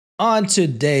On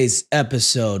today's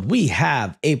episode, we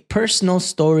have a personal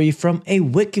story from a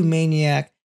Wikimaniac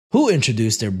who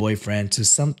introduced their boyfriend to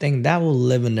something that will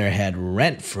live in their head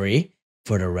rent-free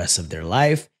for the rest of their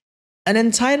life, an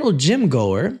entitled gym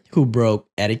goer who broke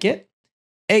etiquette,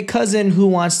 a cousin who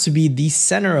wants to be the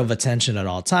center of attention at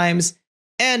all times,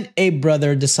 and a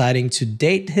brother deciding to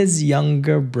date his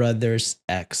younger brother's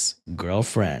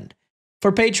ex-girlfriend.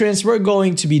 For patrons, we're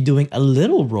going to be doing a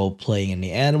little role-playing in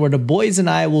the end where the boys and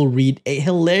I will read a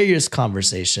hilarious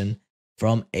conversation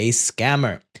from a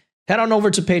scammer. Head on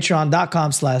over to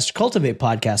patreon.com/Cultivate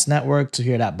Podcast Network to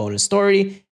hear that bonus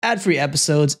story, ad-free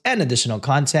episodes, and additional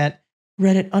content.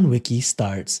 Reddit on Wiki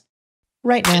starts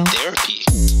right now. Therapy.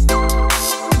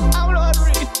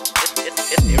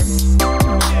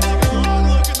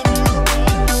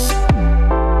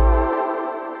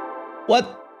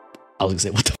 What? I was gonna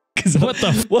say, what the What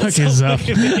the fuck is up?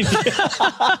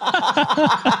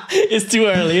 It's too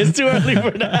early. It's too early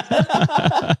for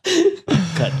that.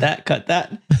 Cut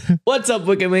that. What's up,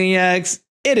 Wikimaniacs?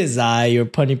 It is I, your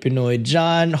punny Pinoy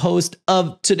John, host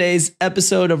of today's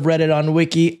episode of Reddit on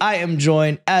Wiki. I am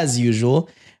joined, as usual,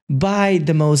 by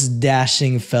the most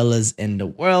dashing fellas in the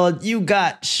world. You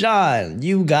got Sean.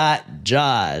 You got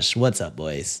Josh. What's up,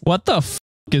 boys? What the fuck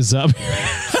is up?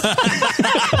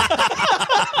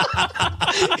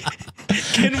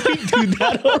 Can we do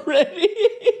that already?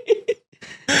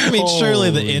 I mean, surely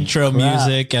the Holy intro crap.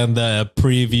 music and the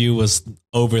preview was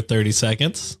over 30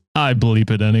 seconds. I bleep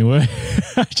it anyway.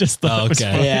 I just thought it was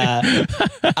Okay. funny. Yeah.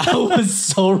 I was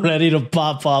so ready to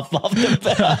pop off the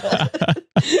bat.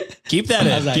 Keep that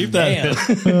I was in. like, Keep that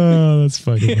in. Oh, that's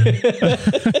funny.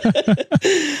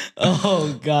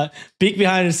 Oh, God. Peek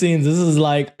behind the scenes. This is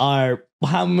like our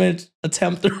how much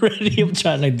attempt already of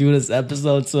trying to do this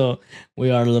episode. So we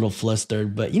are a little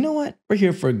flustered. But you know what? We're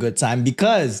here for a good time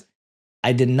because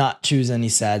I did not choose any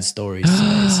sad stories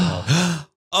today. So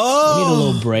we need a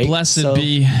little break. Blessed So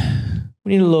be.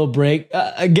 we need a little break.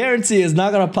 I guarantee it's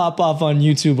not going to pop off on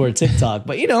YouTube or TikTok.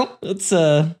 But, you know, it's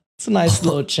a nice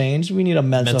little change. We need a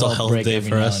mental health break day every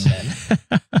for now us. and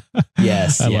then.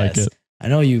 Yes, I yes. like it. I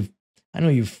know you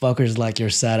fuckers like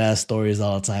your sad ass stories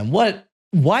all the time.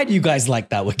 Why do you guys like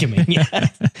that,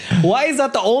 Wikimaniacs? Why is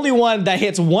that the only one that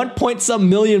hits 1 point some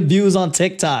million views on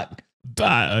TikTok?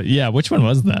 Yeah, which one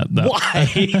was that? Why?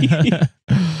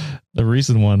 The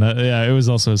recent one. Yeah, it was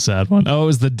also a sad one. Oh, it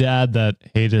was the dad that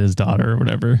hated his daughter or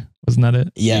whatever. Wasn't that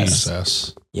it? Yes.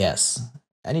 Jesus. Yes.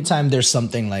 Anytime there's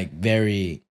something like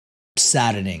very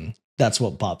saddening, that's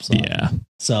what pops up. Yeah.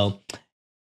 So,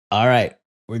 all right.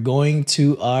 We're going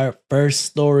to our first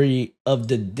story of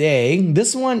the day.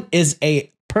 This one is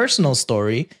a personal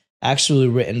story, actually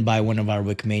written by one of our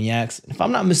Wikimaniacs. If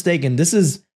I'm not mistaken, this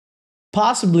is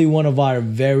possibly one of our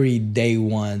very day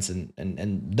ones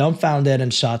and dumbfounded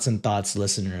and shots and thoughts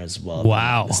listener as well. If I'm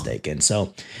Wow. not mistaken.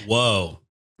 So Whoa.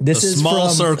 this A is small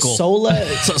from circle. Sola.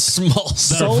 It's a small The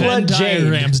circle. Sola Venn Jade.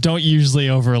 diagrams don't usually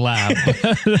overlap.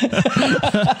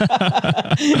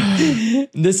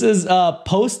 This is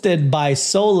posted by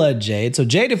Sola Jade. So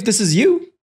Jade, if this is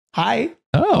you, hi.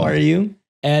 Oh. How are you?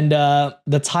 And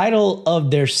the title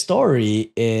of their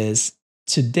story is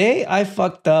Today I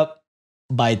Fucked Up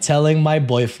by Telling My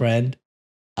Boyfriend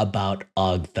About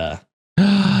Ogtha.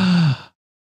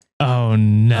 Oh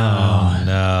no. Oh,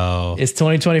 no. It's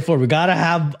 2024. We gotta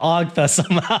have Ogtha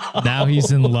somehow. Now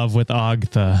he's in love with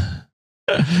Ogtha.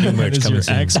 New merch Is coming your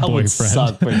soon. That would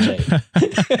suck for Jade.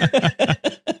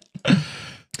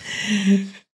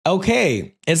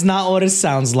 Okay, it's not what it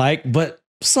sounds like, but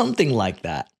something like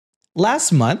that.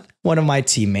 Last month, one of my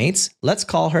teammates, let's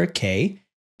call her Kay,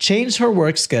 changed her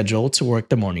work schedule to work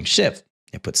the morning shift.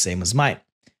 It put same as mine.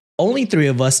 Only 3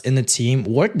 of us in the team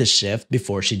worked the shift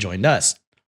before she joined us.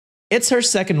 It's her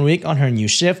second week on her new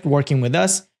shift working with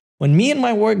us when me and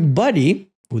my work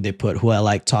buddy, who I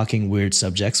like talking weird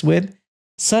subjects with,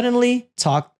 suddenly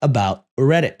talked about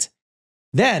Reddit.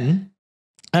 Then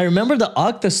I remember the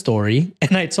Ogtha story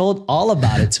and I told all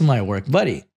about it to my work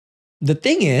buddy. The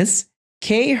thing is,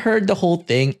 Kay heard the whole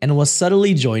thing and was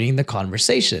subtly joining the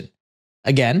conversation.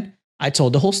 Again, I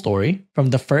told the whole story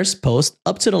from the first post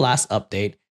up to the last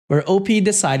update where OP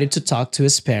decided to talk to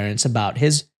his parents about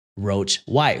his roach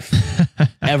wife.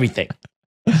 Everything.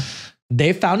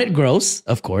 They found it gross,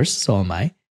 of course, so am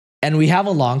I, and we have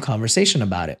a long conversation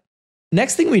about it.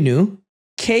 Next thing we knew,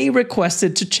 Kay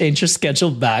requested to change her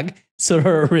schedule back to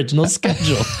her original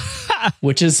schedule,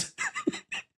 which is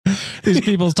These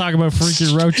people's talking about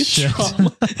freaky roach shit.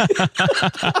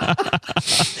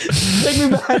 Take me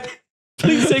back.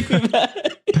 Please take me back.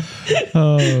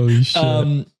 Holy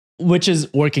shit. Which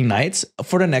is working nights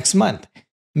for the next month.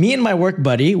 Me and my work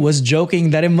buddy was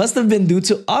joking that it must have been due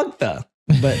to Ogtha,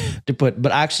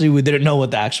 but actually we didn't know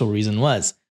what the actual reason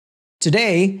was.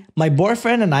 Today, my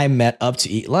boyfriend and I met up to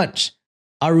eat lunch.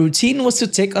 Our routine was to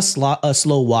take a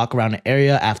slow walk around the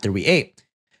area after we ate.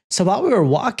 So while we were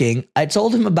walking, I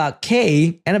told him about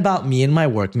Kay and about me and my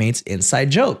workmates' inside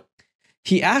joke.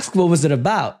 He asked what was it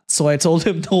about, so I told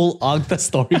him the whole Ogtha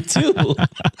story too.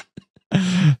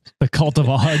 The cult of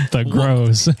Ogtha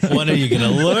grows. When are you going to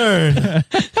learn?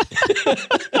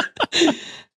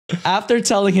 After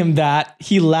telling him that,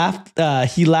 he laughed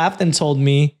and told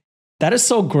me, "That is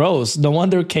so gross. No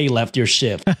wonder Kay left your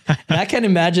shift." And I can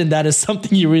imagine that is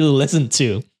something you really listen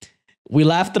to. We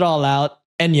laughed it all out,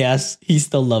 and yes, he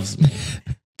still loves me.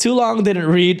 Too long didn't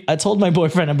read. I told my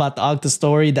boyfriend about the Ogtha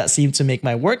story that seemed to make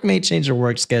my workmate change her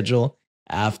work schedule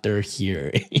after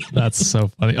hearing. That's so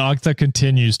funny. Ogtha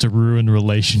continues to ruin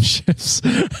relationships.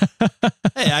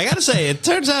 Hey, I got to say, it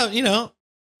turns out,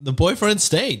 the boyfriend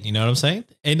stayed. You know what I'm saying?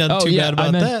 Ain't nothing too bad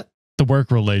about that. The work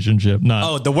relationship, not.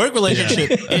 Oh, the work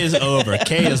relationship is over.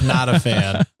 Kay is not a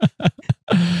fan.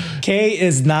 Kay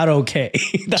is not okay.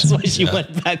 That's why she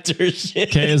went back to her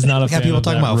shit. Kay is not a fan. People of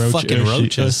talking about fucking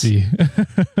roaches.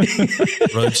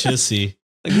 Roachissy.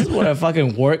 Like, this is what I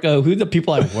fucking work. Who the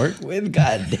people I work with?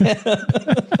 God damn.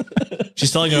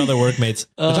 She's telling her other workmates,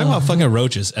 they're talking about fucking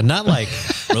roaches, and not like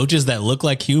roaches that look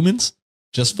like humans,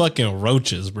 just fucking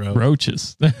roaches, bro.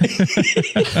 Roaches.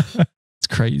 It's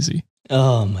crazy.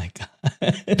 Oh my God.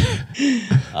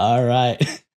 All right.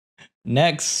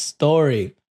 Next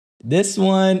story. This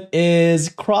one is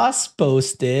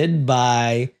cross-posted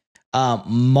by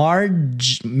Mary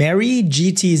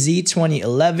GTZ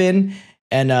 2011.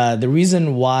 And the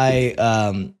reason why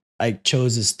I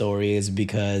chose this story is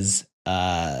because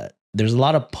there's a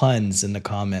lot of puns in the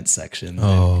comment section.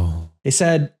 Oh. They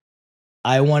said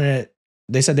they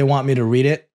want me to read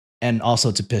it and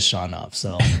also to piss Sean off.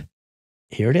 So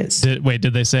here it is. Did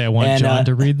they say I want John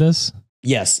to read this?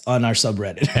 Yes, on our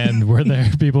subreddit. And were there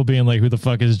people being like, "Who the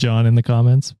fuck is John?" in the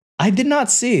comments? I did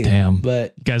not see. Damn.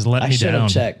 But you guys let I me should down.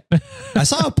 have checked. I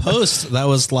saw a post that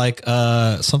was like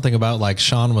something about like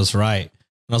Sean was right.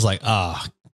 And I was like,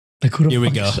 here we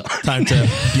go. Time to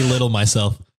belittle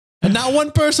myself. And not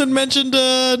one person mentioned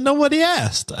nobody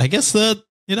asked. I guess that,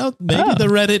 maybe the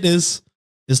Reddit is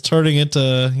turning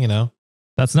into,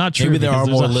 That's not true. Maybe there are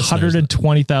more listeners.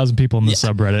 120,000 people in the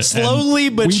subreddit. Slowly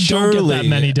but we surely. don't get that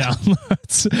many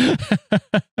downloads.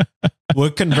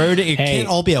 We're converting. It can't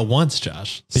all be at once,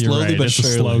 Josh. Slowly right. but it's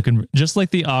surely. A slow just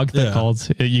like the Ogtha cult,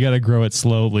 you got to grow it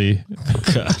slowly.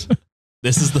 God.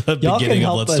 This is the Y'all beginning can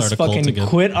of help Let's us Start a Cult fucking again.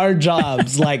 quit our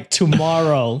jobs like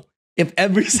tomorrow. If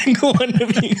every single one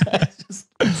of you guys just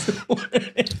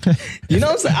you know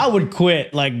what I'm saying? I would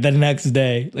quit like the next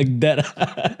day. Like that.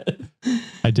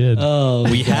 I did. Oh,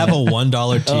 we have a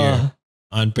 $1 tier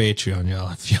on Patreon,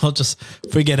 y'all. If y'all just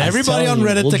forget everybody on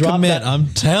Reddit to commit, I'm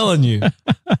telling you.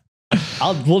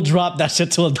 We'll drop that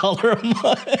shit to $1 a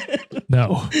month.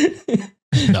 No.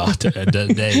 No, take it down.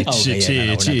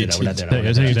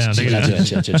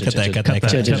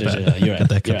 You're right.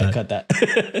 Cut that.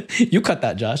 You cut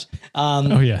that, Josh.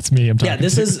 Oh yeah, it's me. I'm talking. Yeah,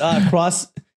 this is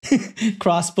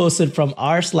cross posted from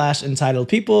r/entitled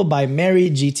people by Mary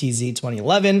GTZ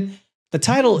 2011. The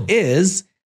title is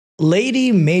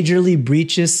 "Lady Majorly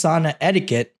Breaches Sauna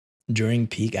Etiquette During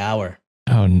Peak Hour."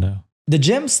 Oh no. The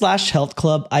gym/health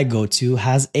club I go to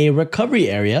has a recovery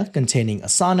area containing a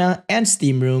sauna and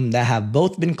steam room that have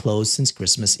both been closed since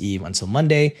Christmas Eve until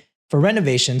Monday for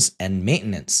renovations and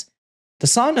maintenance. The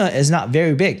sauna is not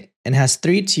very big and has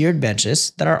 3 tiered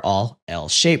benches that are all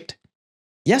L-shaped.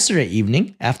 Yesterday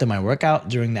evening, after my workout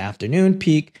during the afternoon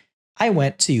peak, I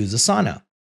went to use the sauna.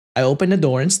 I open the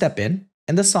door and step in,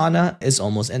 and the sauna is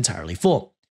almost entirely full.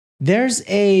 There's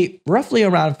a roughly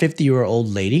around 50-year-old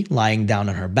lady lying down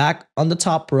on her back on the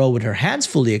top row with her hands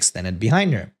fully extended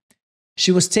behind her.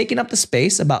 She was taking up the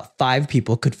space about 5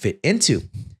 people could fit into.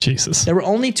 Jesus. There were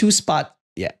only 2 spots.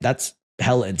 Yeah, that's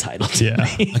hella entitled. Yeah.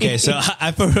 Okay, so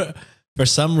I for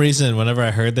some reason, whenever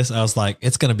I heard this, I was like,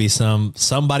 it's gonna be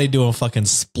somebody doing fucking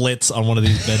splits on one of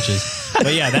these benches.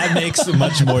 But yeah, that makes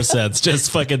much more sense. Just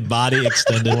fucking body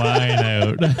extended. Line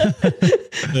out.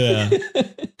 Yeah.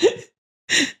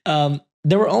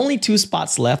 There were only 2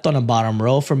 spots left on the bottom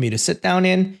row for me to sit down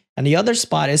in, and the other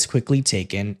spot is quickly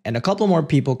taken, and a couple more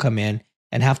people come in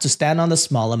and have to stand on the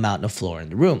small amount of floor in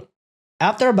the room.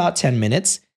 After about 10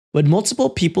 minutes, with multiple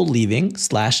people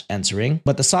leaving/entering,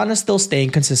 but the sauna still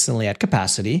staying consistently at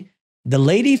capacity, the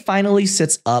lady finally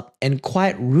sits up and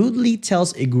quite rudely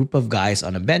tells a group of guys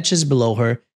on the benches below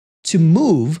her to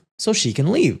move so she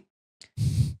can leave.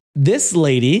 This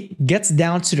lady gets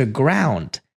down to the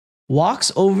ground,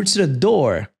 walks over to the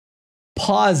door,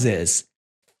 pauses,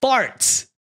 farts,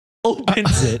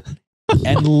 opens it,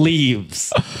 and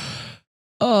leaves.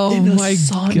 Oh In a my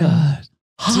sauna. God.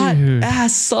 Hot Dude.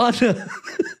 ass sauna.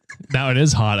 Now it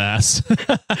is hot ass.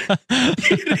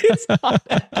 It is hot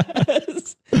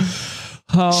ass.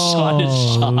 Sean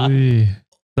is shocked. Holy.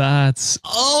 That's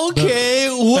Okay,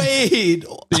 wait.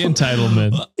 the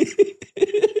entitlement.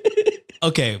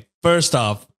 Okay, first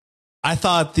off, I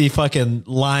thought the fucking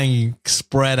lying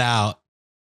spread out,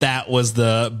 that was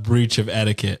the breach of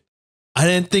etiquette. I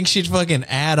didn't think she'd fucking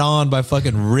add on by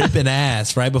fucking ripping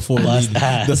ass right before leaving.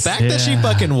 Ass. The fact that she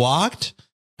fucking walked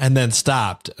and then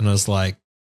stopped and was like,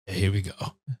 yeah, here we go.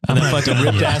 And then fucking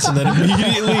ripped ass and then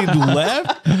immediately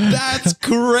left. That's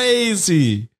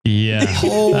crazy. Yeah.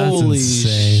 Holy that's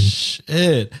insane.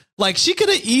 shit. Like she could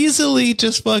have easily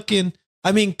just fucking,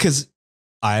 I mean, cause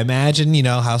I imagine, you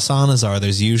know, how saunas are.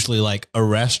 There's usually like a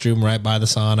restroom right by the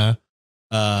sauna.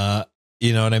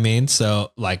 You know what I mean?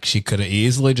 So like she could have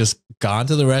easily just gone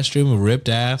to the restroom and ripped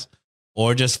ass,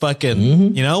 or just fucking,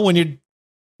 you know, when you're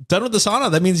done with the sauna,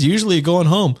 that means usually you're going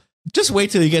home. Just wait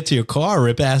till you get to your car,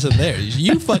 rip ass in there.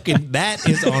 You fucking, that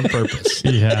is on purpose.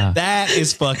 Yeah. That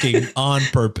is fucking on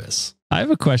purpose. I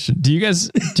have a question. Do you guys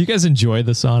enjoy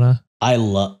the sauna? I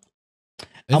love.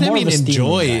 I more mean, of a steam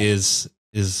enjoy guy.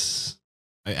 is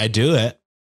I do it.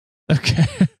 Okay.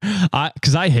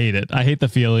 Because I hate it. I hate the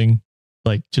feeling.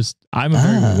 Like, just, I'm a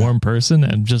very warm person,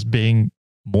 and just being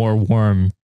more warm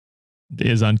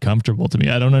is uncomfortable to me.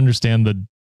 I don't understand the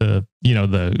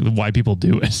why people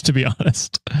do it, to be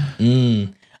honest.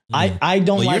 I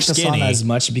don't Well, like you're the skinny. sauna as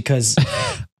much because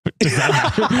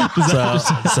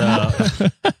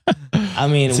I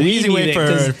mean, It's an easy way need it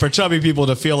 'cause for chubby people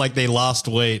to feel like they lost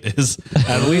weight. Is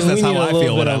at least that's we how need a I little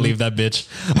feel when bit I of- leave that bitch.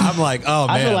 I'm like, oh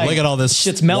I feel man, like look at all this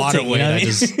shit's melting. water weight. You know what I I mean?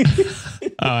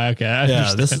 just, Oh, okay. I yeah,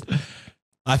 understand.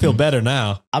 I feel better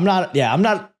now. I'm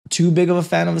not too big of a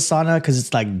fan of a sauna because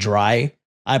it's like dry.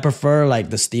 I prefer like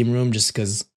the steam room just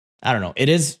because I don't know.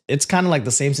 It's kind of like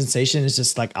the same sensation. It's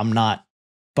just like I'm not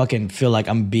fucking feel like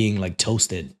I'm being like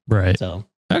toasted. Right. So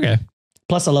Okay.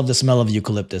 plus I love the smell of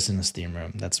eucalyptus in the steam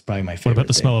room. That's probably my What favorite. about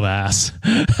the smell of ass?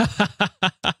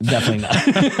 Definitely not.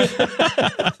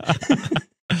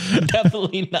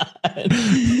 Definitely not.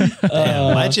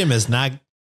 Damn, my gym is not.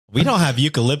 We don't have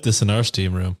eucalyptus in our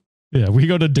steam room. Yeah, we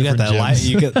go to You different got that.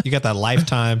 gyms. You got that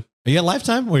lifetime. Are you at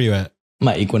Lifetime? Where are you at?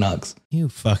 My Equinox. You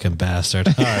fucking bastard.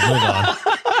 All right,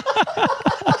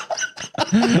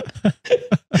 move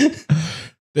on.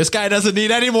 This guy doesn't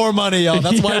need any more money, y'all.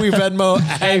 That's why we Venmo.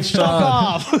 Hey, Fuck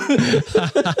off.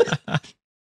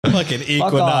 Fucking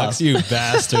Equinox, off. you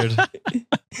bastard.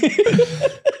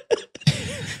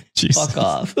 Jesus. Fuck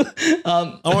off.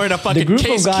 I'm wearing a fucking group of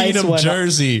Case guys Keenum went-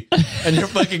 jersey, and you're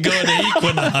fucking going to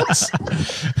Equinox.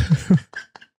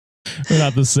 We're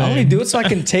not the same. I only do it so I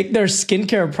can take their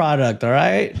skincare product. All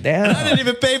right. Damn. And I didn't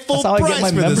even pay full That's how I get price my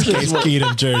for this membership. Case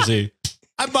Keenum jersey.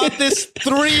 I bought this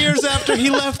 3 years after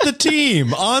he left the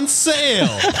team on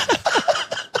sale.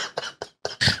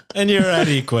 And you're at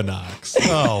Equinox.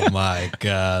 Oh my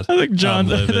God. I think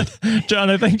John, I'm livid.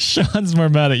 I think Sean's more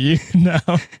mad at you now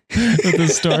with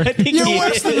this story. I think You're he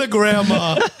worse is. than the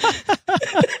grandma.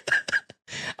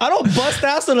 I don't bust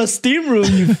ass in a steam room,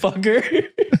 you fucker.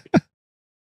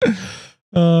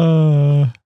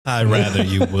 I'd rather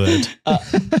you would.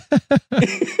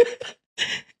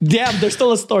 Damn, there's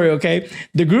still a story, okay?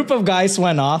 The group of guys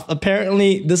went off.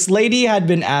 Apparently, this lady had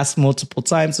been asked multiple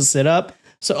times to sit up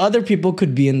so other people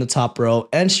could be in the top row,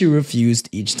 and she refused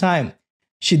each time.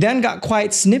 She then got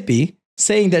quite snippy,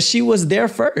 saying that she was there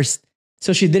first,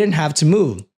 so she didn't have to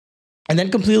move, and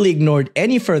then completely ignored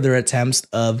any further attempts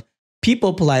of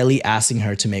people politely asking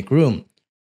her to make room.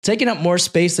 Taking up more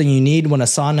space than you need when a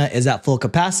sauna is at full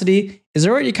capacity is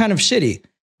already kind of shitty,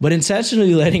 but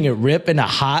intentionally letting it rip in a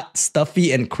hot,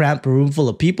 stuffy, and cramped room full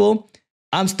of people,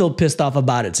 I'm still pissed off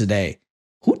about it today.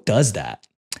 Who does that?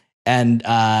 And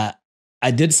I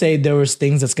did say there was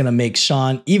things that's going to make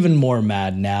Sean even more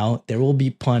mad now. There will be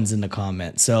puns in the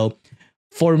comments. So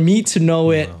for me to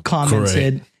know it,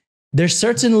 commented, there's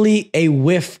certainly a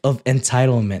whiff of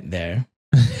entitlement there.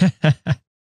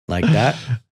 Like that.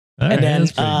 All right, then,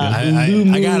 that's pretty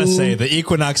good. I gotta say, the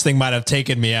Equinox thing might have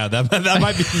taken me out. That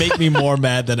might make me more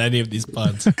mad than any of these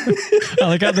puns. I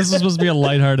like how this was supposed to be a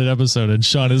lighthearted episode, and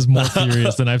Sean is more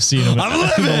furious than I've seen him. I'm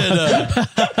livid.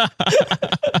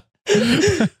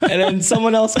 And then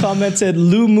someone else commented,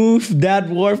 Lou Moof, Dad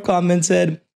Dwarf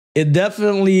commented, it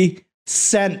definitely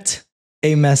sent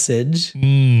a message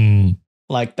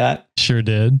like that. Sure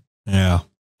did. Yeah.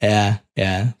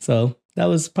 Yeah. So that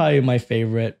was probably my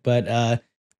favorite. But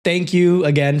thank you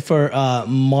again for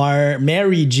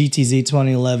Mary GTZ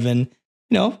 2011.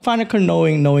 Kind of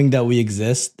knowing that we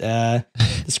exist.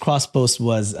 This cross post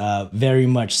was very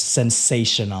much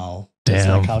sensational. Damn. It's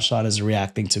like how Sean is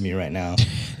reacting to me right now.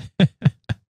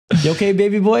 You okay,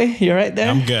 baby boy? You all right there?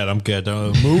 I'm good.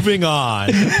 Moving on.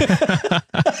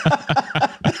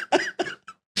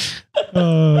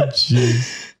 Oh,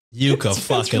 jeez. Yuka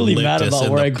fucking really licked mad us about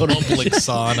in where I the go to public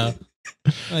sauna.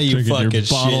 Oh, you Drinking fucking your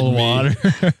bottle shitting of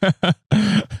me.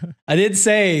 water. I did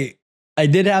say I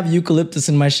did have eucalyptus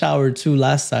in my shower too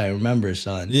last time. Remember,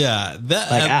 Sean? Yeah,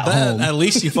 that Like at home. at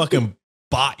least you fucking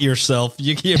bought yourself.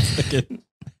 You fucking.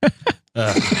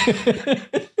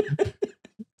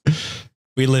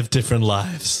 We live different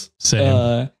lives.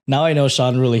 Same. Now I know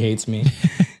Sean really hates me.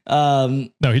 No,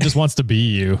 he just wants to be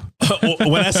you.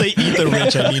 When I say eat the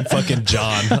rich, I mean fucking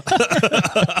John.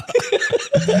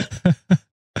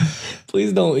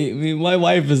 Please don't eat me. My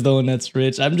wife is the one that's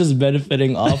rich. I'm just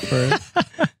benefiting off her.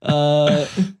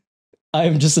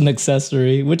 I'm just an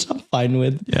accessory, which I'm fine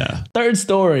with. Yeah. Third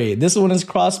story. This one is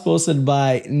cross-posted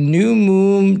by New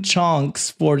Moon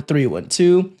Chonks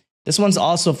 4312. This one's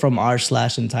also from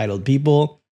r/entitled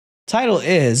people. Title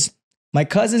is My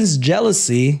Cousin's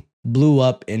Jealousy Blew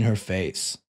Up in Her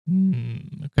Face.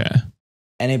 Okay.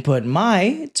 And it put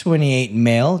my 28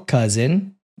 male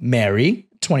cousin, Mary,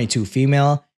 22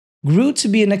 female, grew to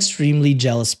be an extremely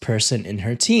jealous person in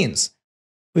her teens.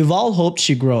 We've all hoped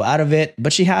she'd grow out of it,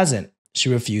 but she hasn't. She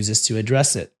refuses to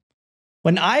address it.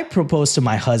 When I proposed to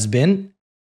my husband,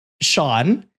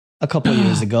 Sean, a couple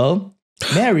years ago,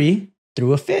 Mary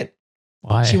threw a fit.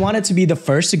 Why? She wanted to be the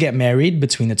first to get married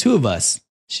between the two of us.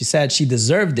 She said she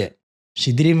deserved it.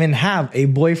 She didn't even have a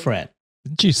boyfriend.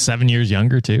 Isn't she 7 years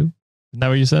younger too? Isn't that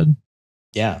what you said?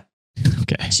 Yeah.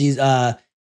 Okay. She's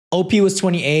OP was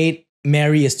 28,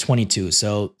 Mary is 22.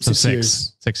 So 6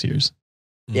 years. 6 years.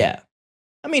 Yeah.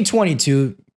 I mean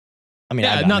 22. I mean,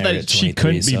 I got not married that at she 23,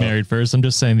 couldn't be married first. I'm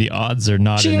just saying the odds are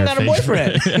not She in didn't her have a favor.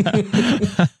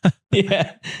 boyfriend.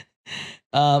 Yeah.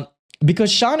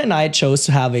 Because Sean and I chose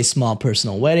to have a small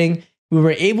personal wedding, we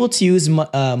were able to use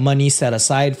money set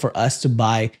aside for us to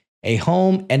buy a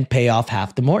home and pay off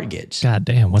half the mortgage. God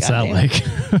damn, what's that like?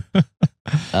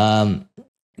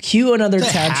 Cue another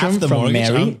tantrum from mortgage?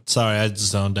 Mary. I'm sorry, I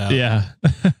just zoned out. Yeah,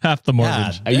 half the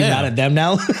mortgage. Are you mad at them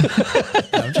now?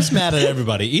 I'm just mad at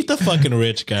everybody. Eat the fucking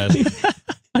rich, guys.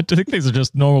 I think these are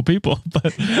just normal people,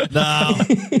 but No.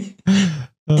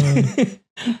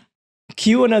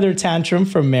 Cue another tantrum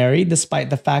from Mary, despite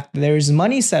the fact that there is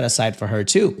money set aside for her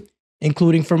too,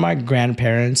 including for my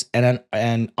grandparents and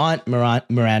Aunt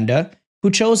Miranda,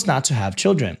 who chose not to have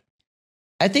children.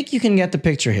 I think you can get the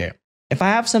picture here. If I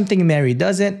have something Mary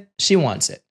doesn't, she wants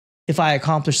it. If I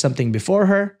accomplish something before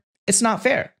her, it's not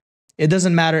fair. It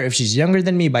doesn't matter if she's younger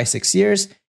than me by 6 years,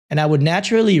 and I would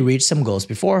naturally reach some goals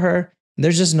before her.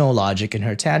 There's just no logic in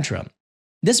her tantrum.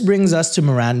 This brings us to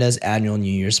Miranda's annual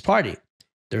New Year's party.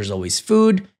 There's always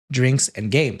food, drinks, and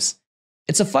games.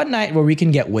 It's a fun night where we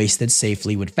can get wasted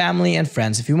safely with family and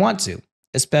friends if we want to,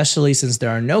 especially since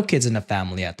there are no kids in the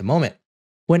family at the moment.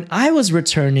 When I was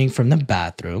returning from the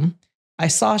bathroom, I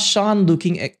saw Sean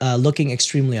looking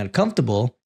extremely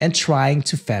uncomfortable and trying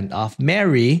to fend off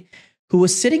Mary, who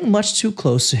was sitting much too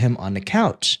close to him on the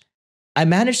couch. I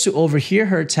managed to overhear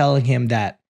her telling him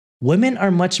that women are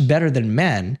much better than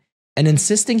men and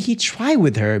insisting he try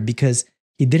with her because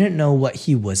he didn't know what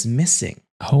he was missing.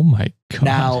 Oh my God.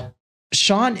 Now,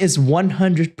 Sean is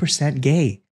 100%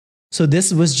 gay, so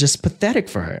this was just pathetic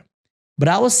for her. But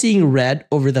I was seeing red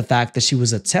over the fact that she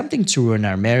was attempting to ruin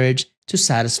our marriage to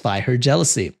satisfy her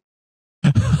jealousy.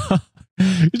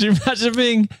 Could you imagine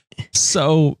being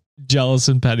so jealous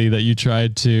and petty that you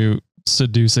tried to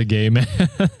seduce a gay man?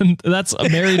 That's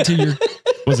married to your,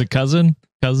 was it cousin,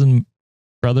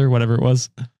 brother, whatever it was?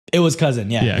 It was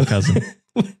cousin, yeah. Yeah, cousin.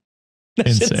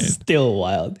 That's Insane. Still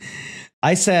wild.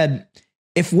 I said,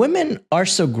 if women are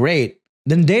so great,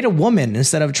 then date a woman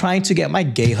instead of trying to get my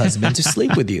gay husband to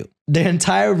sleep with you. The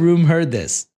entire room heard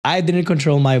this. I didn't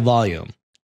control my volume.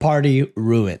 Party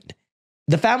ruined.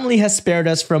 The family has spared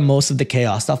us from most of the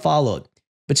chaos that followed.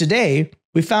 But today,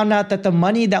 we found out that the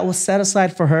money that was set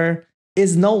aside for her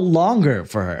is no longer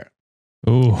for her.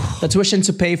 Ooh. The tuition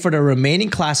to pay for the remaining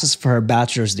classes for her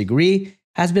bachelor's degree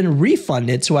has been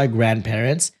refunded to our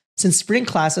grandparents since spring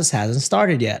classes hasn't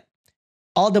started yet.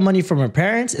 All the money from her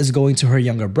parents is going to her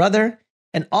younger brother,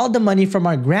 and all the money from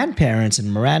our grandparents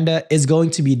and Miranda is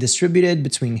going to be distributed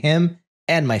between him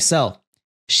and myself.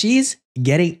 She's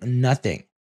getting nothing.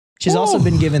 She's also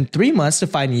been given 3 months to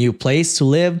find a new place to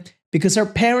live because her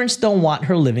parents don't want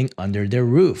her living under their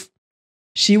roof.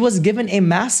 She was given a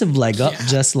massive leg up,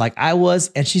 just like I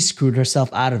was, and she screwed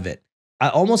herself out of it. I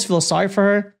almost feel sorry for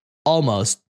her.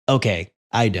 Almost. Okay,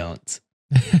 I don't.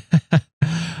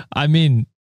 I mean,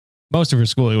 most of her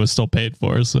schooling was still paid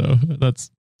for, so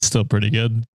that's still pretty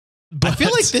good. But I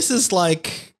feel like this is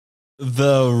like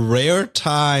the rare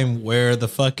time where the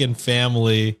fucking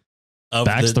family of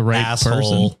backs the right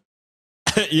asshole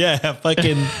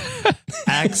fucking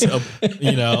acts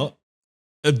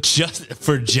just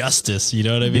for justice. You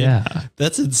know what I mean? Yeah.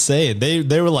 That's insane.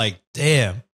 They were like,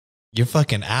 damn, you're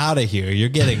fucking out of here. You're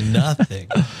getting nothing.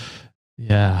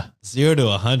 Yeah. 0 to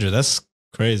 100. That's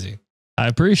crazy. I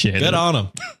appreciate it. Good on them.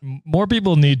 More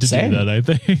people need to do that, I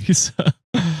think. So,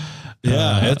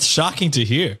 it's shocking to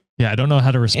hear. Yeah, I don't know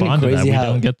how to respond to that. We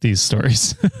don't get these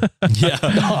stories.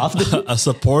 A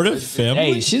supportive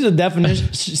family. Hey, she's a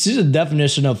definition. She's a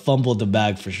definition of fumbled the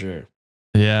bag for sure.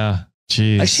 Yeah,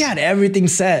 jeez. Like she had everything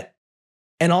set,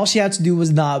 and all she had to do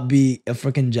was not be a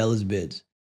freaking jealous bitch.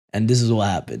 And this is what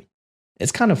happened.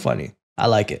 It's kind of funny. I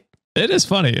like it. It is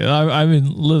funny. I mean,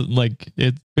 like,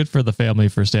 it's good for the family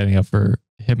for standing up for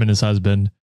him and his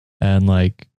husband, and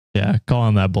like, yeah,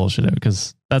 calling that bullshit out,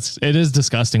 because it is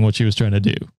disgusting what she was trying to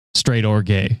do, straight or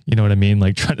gay. You know what I mean?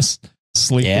 Like trying to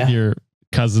sleep with your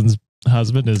cousin's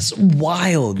husband is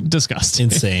wild, disgusting,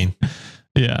 insane.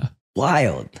 Yeah,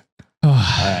 wild. All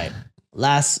right,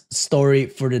 last story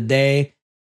for the day,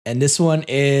 and this one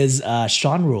is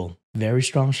Sean rule. Very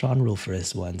strong Sean rule for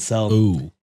this one. So.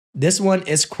 Ooh. This one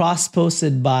is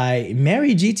cross-posted by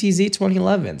Mary GTZ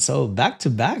 2011. So back to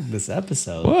back this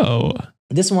episode. Whoa.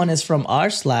 This one is from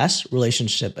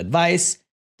r/relationship advice.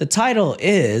 The title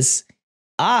is,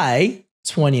 I,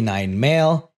 29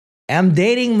 male, am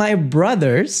dating my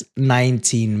brother's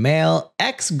 19 male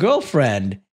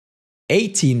ex-girlfriend,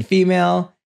 18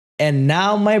 female, and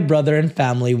now my brother and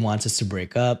family want us to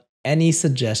break up. Any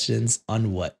suggestions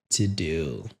on what to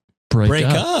do? Break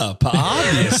up.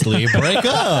 Obviously, break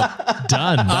up.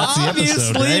 Done. That's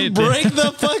obviously, the episode, right? Break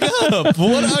the fuck up.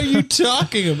 What are you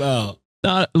talking about?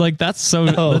 Like that's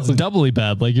doubly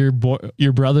bad. Like your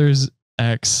brother's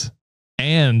ex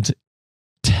and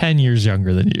 10 years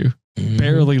younger than you.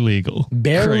 Barely legal.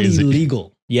 Barely Crazy.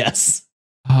 legal. Yes.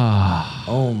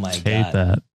 Oh my God. Hate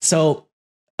that. So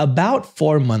about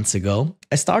 4 months ago,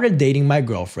 I started dating my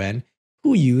girlfriend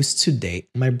who used to date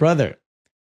my brother.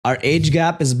 Our age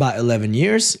gap is about 11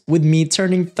 years, with me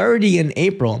turning 30 in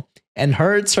April and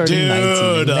her turning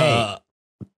 19 in May.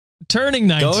 Turning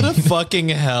 19. Go to fucking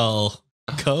hell.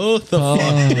 Go the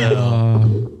fuck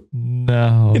hell.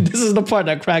 No. This is the part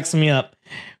that cracks me up,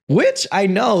 which I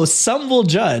know some will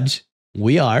judge.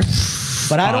 We are.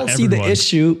 But I don't see the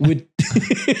issue with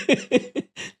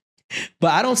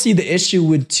But I don't see the issue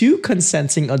with two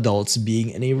consenting adults being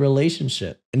in a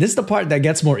relationship. And this is the part that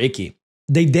gets more icky.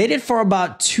 They dated for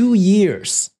about 2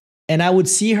 years, and I would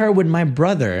see her with my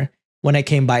brother when I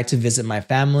came by to visit my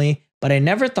family, but I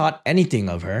never thought anything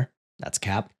of her. That's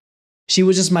cap. She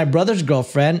was just my brother's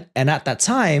girlfriend, and at that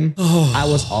time, I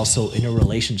was also in a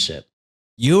relationship.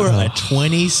 You are a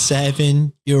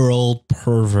 27-year-old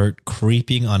pervert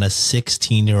creeping on a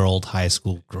 16-year-old high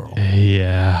school girl.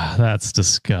 Yeah, that's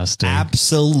disgusting.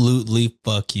 Absolutely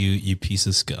fuck you, you piece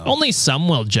of scum. Only some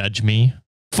will judge me.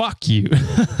 Fuck you.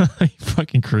 You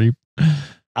fucking creep.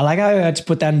 I like how I had to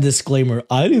put that in disclaimer.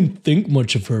 I didn't think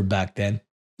much of her back then.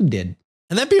 Who did?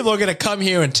 And then people are going to come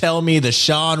here and tell me the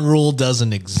Sean rule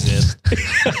doesn't exist.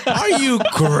 Are you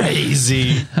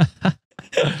crazy?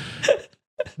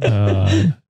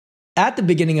 At the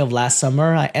beginning of last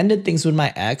summer, I ended things with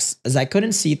my ex as I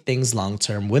couldn't see things long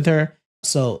term with her.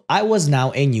 So I was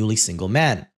now a newly single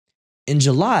man. In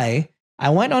July, I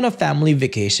went on a family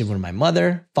vacation with my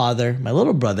mother, father, my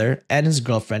little brother, and his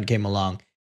girlfriend came along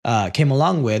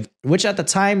with, which at the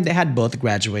time they had both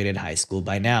graduated high school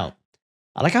by now.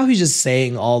 I like how he's just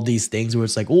saying all these things where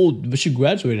it's like, oh, but she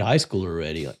graduated high school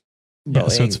already. Like, bro,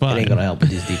 so it's fine. It ain't gonna help with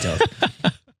these details.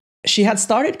 She had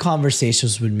started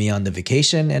conversations with me on the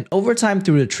vacation, and over time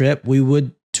through the trip, we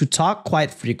would to talk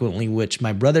quite frequently, which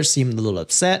my brother seemed a little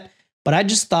upset, but I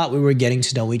just thought we were getting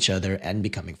to know each other and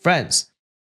becoming friends.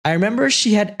 I remember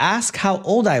she had asked how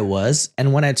old I was,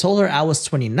 and when I told her I was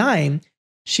 29,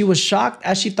 she was shocked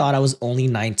as she thought I was only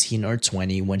 19 or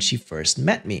 20 when she first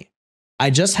met me. I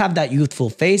just have that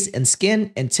youthful face and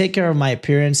skin and take care of my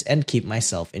appearance and keep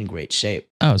myself in great shape.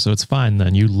 Oh, so it's fine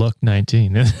then. You look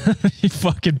 19. You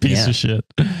fucking piece of shit.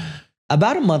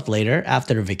 About a month later,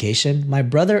 after the vacation, my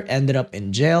brother ended up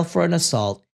in jail for an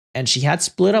assault, and she had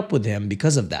split up with him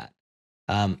because of that.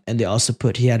 And they also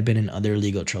put he had been in other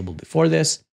legal trouble before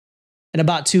this. And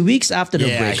about 2 weeks after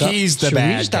the breakup, he's the she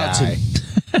bad reached guy. out to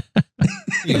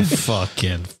You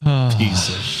fucking piece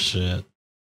of shit.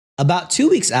 About 2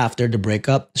 weeks after the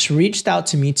breakup, she reached out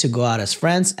to me to go out as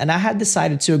friends, and I had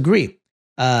decided to agree.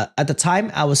 At the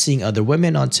time, I was seeing other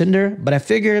women on Tinder, but I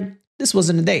figured this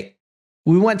wasn't a date.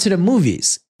 We went to the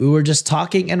movies. We were just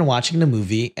talking and watching the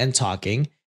movie and talking,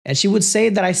 and she would say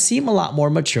that I seem a lot more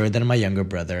mature than my younger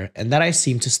brother and that I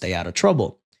seem to stay out of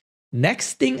trouble.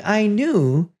 Next thing I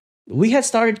knew, we had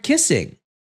started kissing.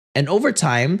 And over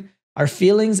time, our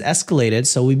feelings escalated,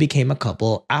 so we became a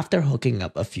couple after hooking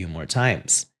up a few more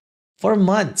times. For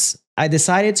months, I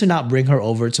decided to not bring her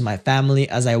over to my family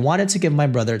as I wanted to give my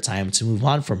brother time to move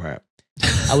on from her.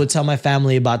 I would tell my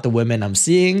family about the women I'm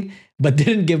seeing, but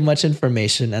didn't give much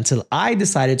information until I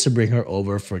decided to bring her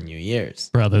over for New Year's.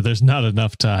 Brother, there's not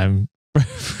enough time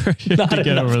for you to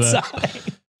get over that. Time.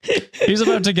 He's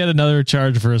about to get another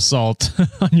charge for assault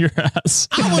on your ass.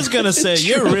 I was going to say,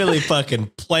 you're really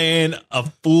fucking playing a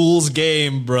fool's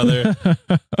game, brother.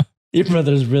 Your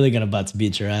brother's really about to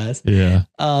beat your ass. Yeah.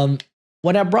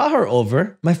 When I brought her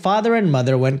over, my father and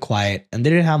mother went quiet and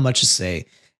they didn't have much to say.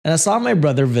 And I saw my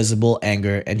brother visible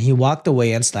anger and he walked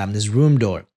away and slammed his room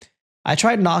door. I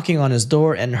tried knocking on his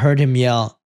door and heard him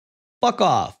yell, "Fuck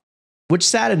off," which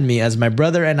saddened me as my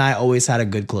brother and I always had a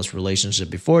good close relationship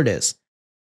before this.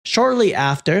 Shortly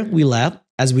after, we left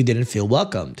as we didn't feel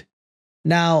welcomed.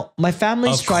 Now, my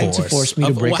family's trying to force me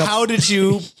to break up. How did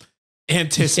you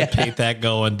anticipate that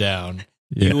going down?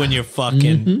 Yeah. You and your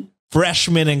fucking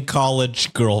freshman in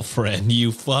college girlfriend,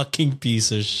 you fucking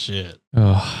piece of shit.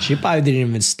 Oh. She probably didn't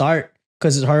even start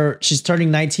because she's turning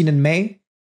 19 in May.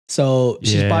 So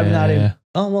she's probably not in.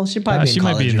 Oh, well, she probably she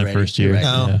might be in the first year. Right.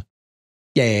 No.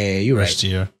 Yeah, you're right. First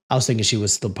year. I was thinking she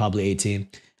was still probably 18.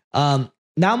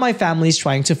 Now my family's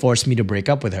trying to force me to break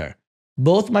up with her.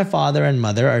 Both my father and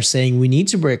mother are saying we need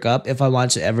to break up if I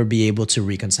want to ever be able to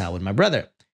reconcile with my brother.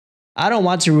 I don't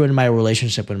want to ruin my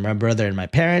relationship with my brother and my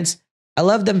parents. I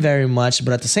love them very much,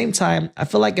 but at the same time, I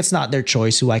feel like it's not their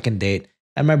choice who I can date,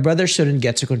 and my brother shouldn't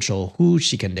get to control who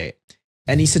she can date.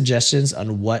 Any suggestions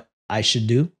on what I should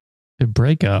do?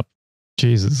 Break up.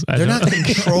 Jesus. They're not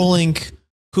controlling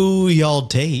who y'all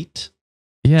date.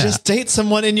 Yeah. Just date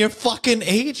someone in your fucking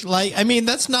age. Like, I mean,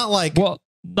 that's not like... Well,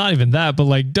 not even that, but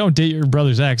like, don't date your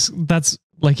brother's ex. That's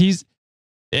like,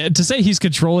 to say he's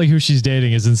controlling who she's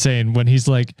dating is insane when he's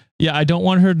like, yeah, I don't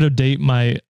want her to date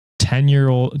my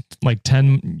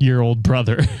 10-year-old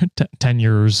brother, 10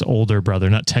 years older brother,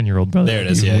 not 10-year-old brother. There it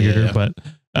is. Yeah, weirder,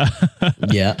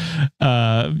 yeah.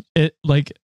 But it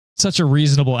like such a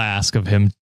reasonable ask of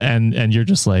him. And you're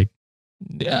just like,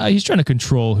 yeah, he's trying to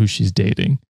control who she's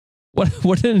dating.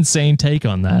 What an insane take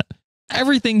on that.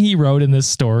 Everything he wrote in this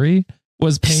story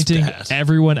was painting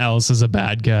everyone else as a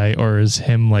bad guy or as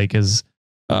him like as,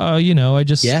 I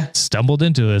just stumbled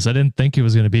into this. I didn't think it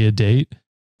was going to be a date.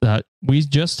 We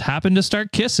just happened to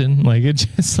start kissing. Like it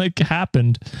just like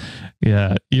happened.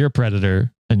 Yeah. You're a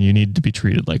predator and you need to be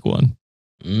treated like one.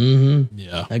 Mm-hmm.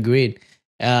 Yeah. Agreed.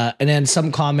 And then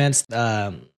some comments,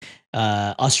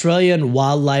 Australian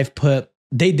Wildlife put,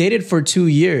 they dated for 2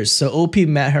 years. So OP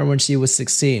met her when she was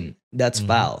 16. That's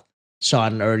foul.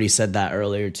 Sean already said that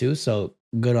earlier too. So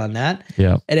good on that.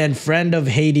 Yeah. And then friend of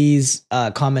Hades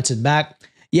commented back,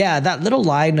 yeah, that little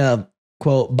line of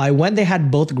quote, by when they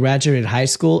had both graduated high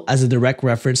school as a direct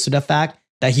reference to the fact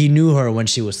that he knew her when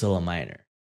she was still a minor.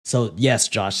 So yes,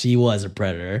 Josh, he was a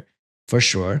predator for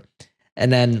sure.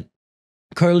 And then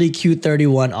Curly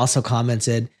Q31 also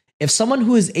commented, if someone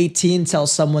who is 18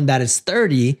 tells someone that is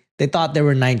 30, they thought they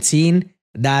were 19,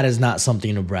 that is not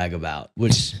something to brag about,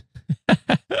 which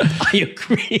I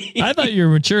agree. I thought your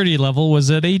maturity level was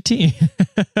at 18.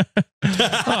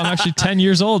 I'm actually 10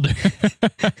 years older.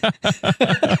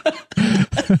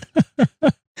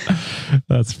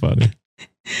 That's funny.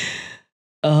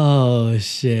 Oh,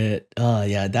 shit. Oh,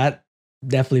 yeah. That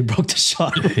definitely broke the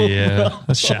Sean rule. Yeah,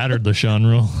 that shattered the Sean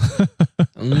rule.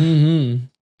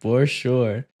 For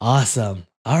sure. Awesome.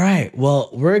 All right. Well,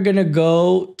 we're going to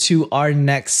go to our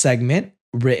next segment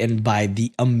written by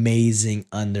the amazing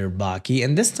Underbaki.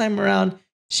 And this time around,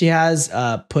 she has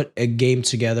put a game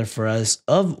together for us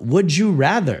of Would You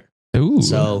Rather? Ooh.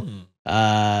 So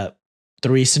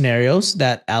 3 scenarios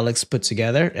that Alex put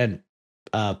together and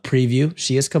preview.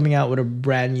 She is coming out with a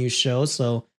brand new show.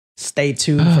 So stay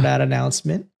tuned for that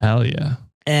announcement. Hell yeah.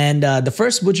 And the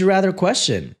first Would You Rather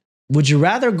question. Would you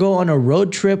rather go on a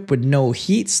road trip with no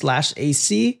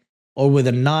heat/AC or with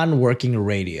a non-working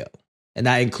radio? And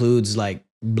that includes like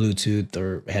Bluetooth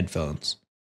or headphones.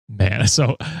 Man,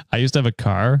 so I used to have a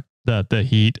car that the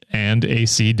heat and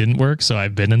AC didn't work. So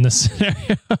I've been in this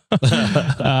scenario.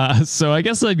 So I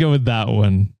guess I'd go with that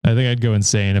one. I think I'd go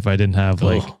insane if I didn't have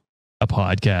like a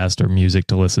podcast or music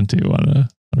to listen to on a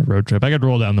road trip. I could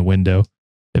roll down the window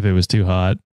if it was too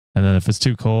hot. And then if it's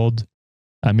too cold,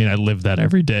 I mean, I live that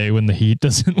every day when the heat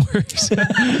doesn't work. So.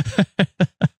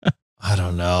 I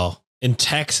don't know. In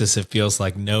Texas, it feels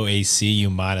like no AC, you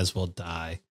might as well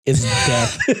die. It's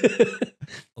death.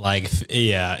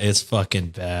 It's fucking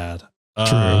bad.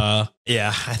 True.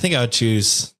 Yeah, I think I would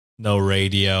choose no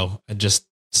radio and just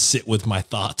sit with my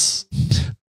thoughts.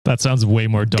 That sounds way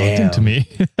more daunting to me.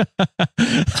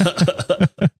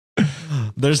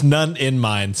 There's none in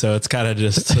mine, so it's kind of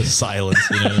just a silence.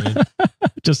 You know what I mean?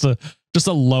 Just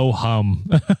a low hum.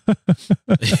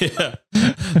 Yeah,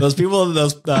 those people,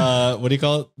 what do you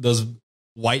call it? Those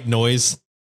white noise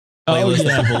playlists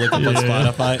that people look up on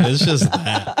Spotify. It's just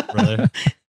that, brother.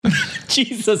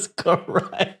 Jesus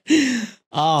Christ!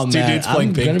 Oh Two man, dudes playing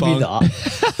I'm ping gonna pong. be the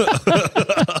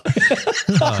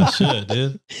Oh shit,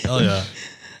 dude! Hell yeah!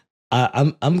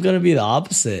 I'm gonna be the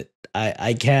opposite.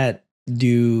 I can't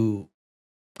do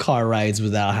car rides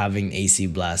without having AC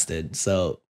blasted.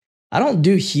 So I don't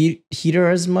do heater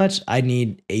as much. I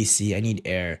need AC. I need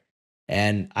air,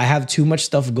 and I have too much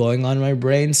stuff going on in my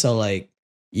brain. So like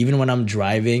even when I'm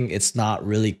driving, it's not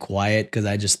really quiet because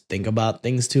I just think about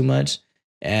things too much.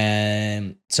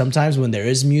 And sometimes when there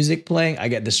is music playing, I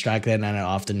get distracted and I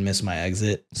often miss my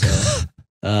exit. So,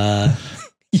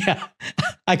 yeah,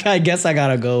 I guess I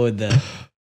gotta go with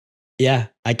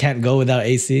I can't go without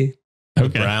AC. The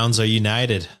Browns are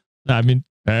united. I mean,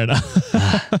 fair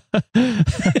enough.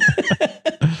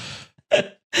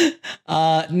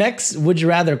 Next, would you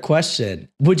rather question?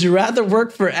 Would you rather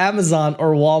work for Amazon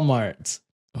or Walmart?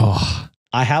 Oh,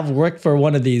 I have worked for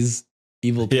one of these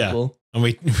evil people. And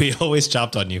we always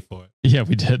chopped on you for it. Yeah,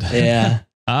 we did. Yeah.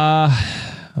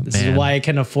 This man. is why I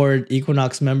can afford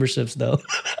Equinox memberships, though.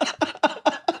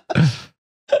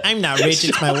 I'm not rich,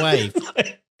 it's my wife.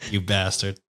 You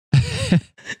bastard.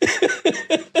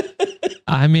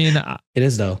 I mean, It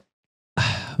is, though.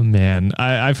 man,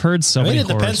 I've heard so many it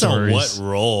horror depends stories. on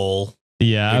what role.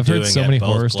 Yeah, you're I've heard doing so at many both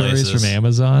horror stories places. from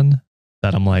Amazon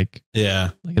that I'm like Yeah.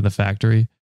 in the factory.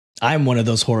 I'm one of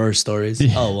those horror stories.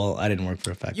 Yeah. Oh, well, I didn't work for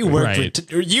a factory. You worked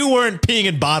Right. you weren't peeing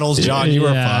in bottles, John. You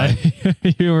were fine.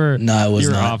 you were No, I was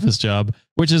your not. office job,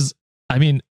 which is, I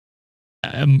mean,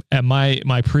 at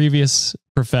my previous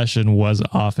profession was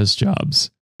office jobs.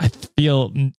 I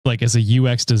feel like as a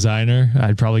UX designer,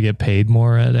 I'd probably get paid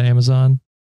more at Amazon.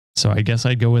 So I guess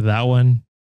I'd go with that one.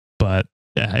 But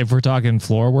yeah, if we're talking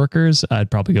floor workers, I'd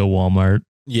probably go Walmart.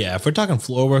 Yeah, if we're talking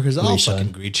floor workers, I'll Sean.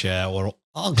 fucking greet you at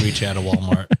I'll greet you at a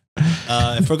Walmart.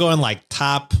 If we're going like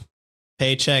top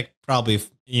paycheck, probably,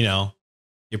 you're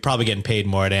probably getting paid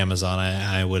more at Amazon,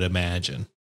 I would imagine.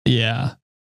 Yeah.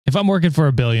 If I'm working for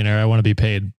a billionaire, I want to be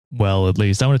paid well, at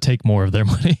least. I want to take more of their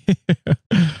money.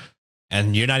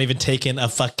 And you're not even taking a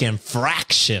fucking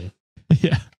fraction.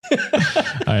 Yeah.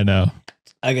 I know.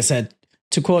 Like I said,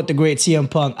 to quote the great CM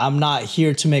Punk, I'm not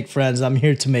here to make friends. I'm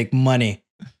here to make money.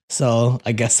 So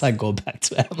I guess I go back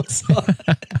to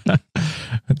Amazon.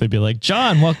 They'd be like,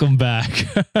 John, welcome back.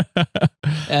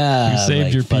 You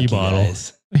saved your pee bottle.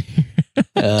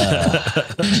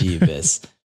 Jeebus.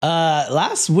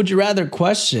 Last would you rather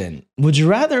question. Would you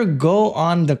rather go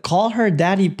on the Call Her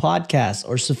Daddy podcast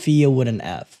or Sophia with an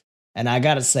F? And I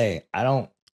gotta say,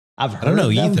 I've heard know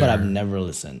of them, either. but I've never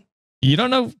listened. You don't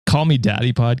know Call Me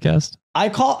Daddy podcast?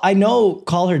 I know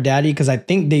Call Her Daddy because I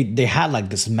think they had like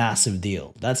this massive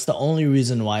deal. That's the only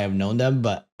reason why I've known them,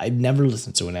 but I've never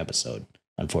listened to an episode,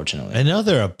 unfortunately. I know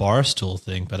they're a Barstool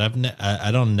thing, but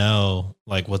I don't know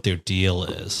like what their deal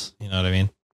is. You know what I mean?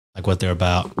 Like what they're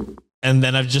about. And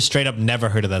then I've just straight up never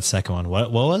heard of that second one.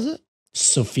 What was it?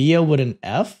 Sophia with an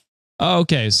F? Oh,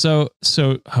 okay. So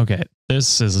okay.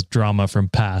 This is drama from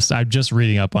past. I'm just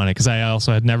reading up on it because I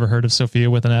also had never heard of Sophia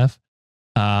with an F.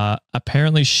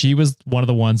 Apparently she was one of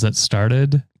the ones that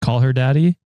started Call Her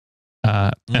Daddy.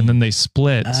 And then they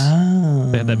split. Oh.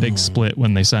 They had that big split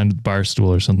when they signed with Barstool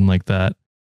or something like that.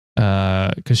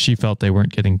 Because she felt they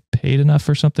weren't getting paid enough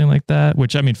or something like that.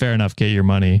 Which, I mean, fair enough, get your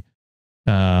money.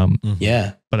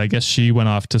 Yeah. But I guess she went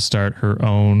off to start her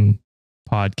own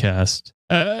podcast.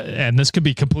 And this could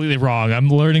be completely wrong. I'm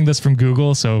learning this from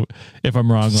Google, so if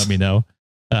I'm wrong, let me know.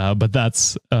 But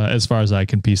that's as far as I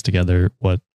can piece together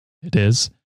what it is.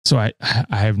 So I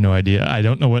have no idea. I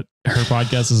don't know what her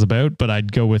podcast is about, but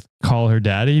I'd go with Call Her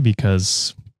Daddy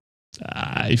because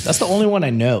that's the only one I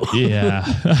know. Yeah.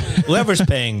 Whoever's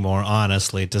paying more,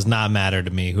 honestly, it does not matter to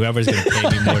me. Whoever's going to pay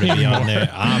me more to be on there,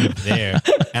 I'm there.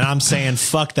 And I'm saying,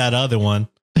 fuck that other one.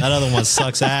 That other one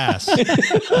sucks ass.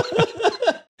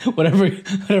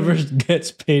 Whatever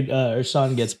gets paid, or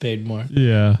Sean gets paid more.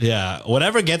 Yeah. Yeah.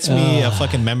 Whatever gets me a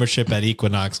fucking membership at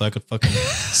Equinox so I could fucking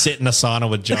sit in a sauna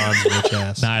with John's rich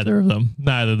ass. Neither of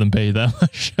them pay that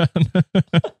much.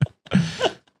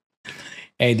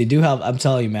 Hey, they do have, I'm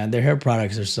telling you, man, their hair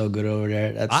products are so good over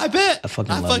there. I bet. I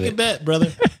fucking bet,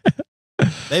 brother.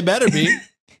 They better be.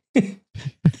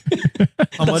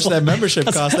 How much that membership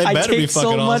costs? They better be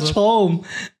fucking awesome.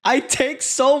 I take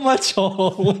so much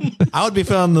home. I would be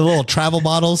filling the little travel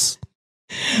bottles.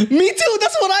 Me too.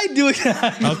 That's what I do.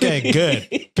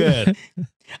 Okay, good.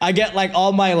 I get like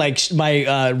all my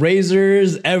my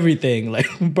razors, everything. Like,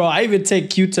 bro, I even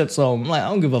take Q-tips home. I'm like, I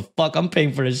don't give a fuck. I'm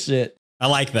paying for this shit. I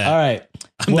like that. All right.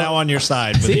 I'm now on your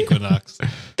side with Equinox.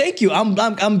 Thank you.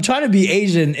 I'm trying to be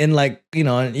Asian in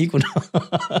an Equinox.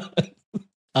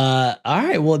 All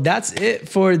right. Well, that's it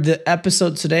for the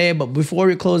episode today. But before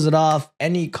we close it off,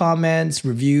 any comments,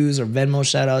 reviews, or Venmo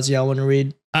shout outs y'all want to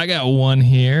read? I got one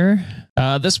here.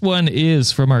 This one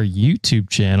is from our YouTube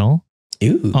channel.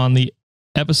 Ooh. On the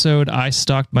episode, I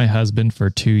stalked my husband for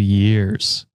 2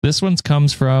 years. This one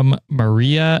comes from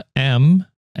Maria M.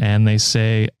 And they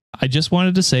say, I just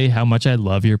wanted to say how much I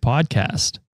love your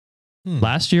podcast.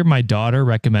 Last year, my daughter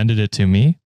recommended it to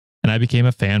me, and I became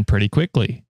a fan pretty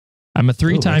quickly. I'm a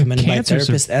 3-time recommended cancer by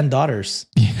therapists and daughters.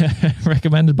 Yeah,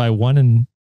 recommended by 1 in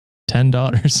 10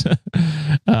 daughters.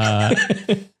 I'm a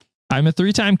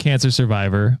 3-time cancer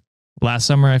survivor. Last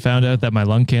summer, I found out that my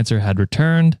lung cancer had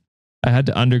returned. I had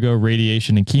to undergo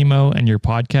radiation and chemo, and your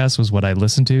podcast was what I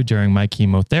listened to during my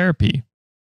chemotherapy.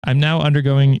 I'm now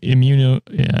undergoing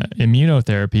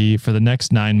immunotherapy for the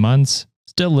next 9 months,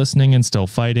 still listening and still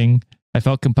fighting. I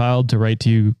felt compelled to write to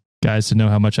you guys to know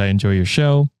how much I enjoy your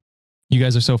show. You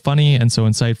guys are so funny and so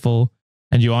insightful,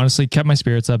 and you honestly kept my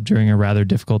spirits up during a rather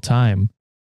difficult time.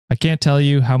 I can't tell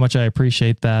you how much I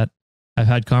appreciate that. I've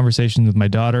had conversations with my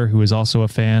daughter, who is also a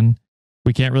fan.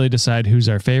 We can't really decide who's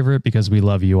our favorite because we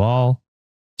love you all.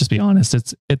 Just be honest,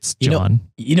 it's John.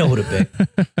 You know who to pick.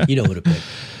 You know who to pick.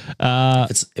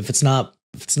 If it's not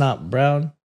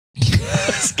Brown.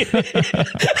 Put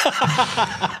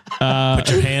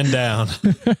your hand down.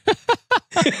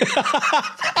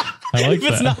 I like if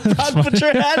it's that. not Brown, put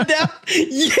your hand down.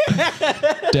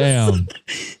 Yeah. Damn.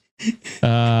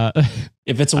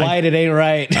 If it's white, it ain't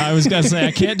right. I was gonna say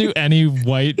I can't do any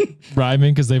white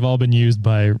rhyming because they've all been used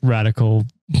by radical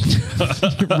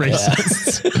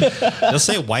racists. Just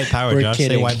say white power, We're Josh.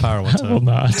 kidding. Say white power one I will time.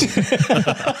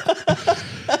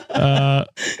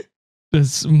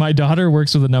 not. My daughter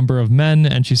works with a number of men,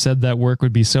 and she said that work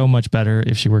would be so much better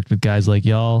if she worked with guys like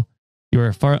y'all. You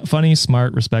are funny,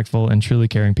 smart, respectful, and truly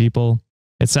caring people.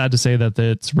 It's sad to say that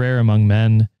it's rare among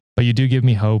men, but you do give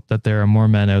me hope that there are more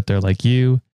men out there like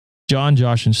you. John,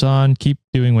 Josh, and Sean, keep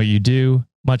doing what you do.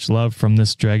 Much love from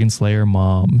this Dragon Slayer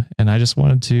mom. And I just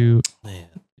wanted to,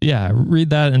 read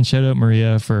that and shout out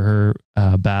Maria for her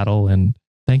battle. And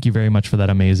thank you very much for that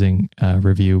amazing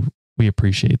review. We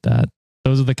appreciate that.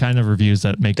 Those are the kind of reviews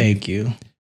that make make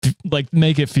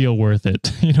it feel worth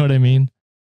it. You know what I mean?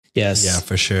 Yes. Yeah,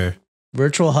 for sure.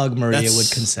 Virtual hug Maria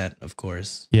would consent, of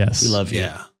course. Yes. We love you.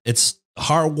 Yeah. It's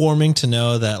heartwarming to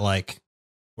know that like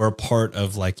we're a part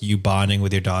of like you bonding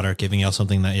with your daughter, giving y'all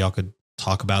something that y'all could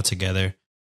talk about together.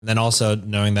 And then also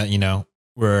knowing that,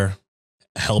 we're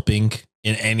helping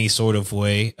in any sort of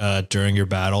way during your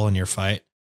battle and your fight.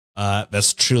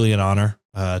 That's truly an honor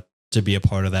to be a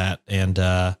part of that. And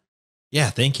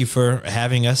thank you for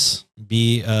having us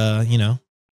be,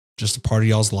 just a part of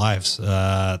y'all's lives.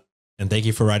 And thank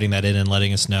you for writing that in and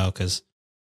letting us know. Cause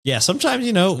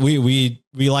sometimes, we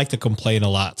like to complain a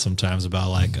lot sometimes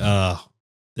about like,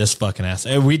 this fucking ass.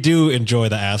 And we do enjoy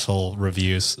the asshole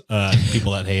reviews,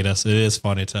 people that hate us. It is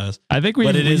funny to us. I think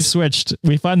we switched.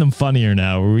 We find them funnier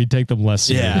now where we take them less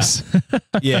serious.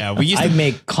 Yeah. I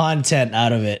make content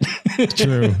out of it.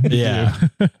 True. Yeah.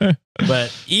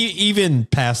 But even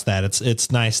past that,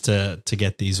 it's nice to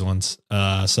get these ones.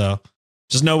 So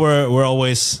just know we're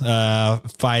always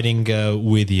fighting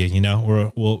with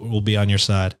you. We'll be on your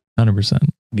side. 100%.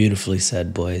 Beautifully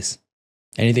said, boys.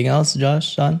 Anything else,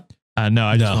 Josh, Sean? No,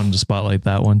 I just wanted to spotlight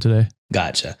that one today.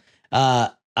 Gotcha.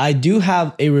 I do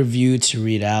have a review to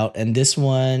read out, and this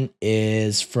one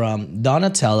is from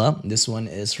Donatella. This one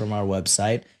is from our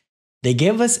website. They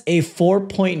gave us a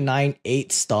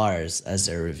 4.98 stars as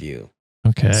their review.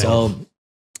 Okay. So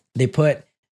they put,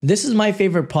 "This is my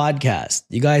favorite podcast.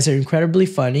 You guys are incredibly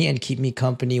funny and keep me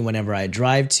company whenever I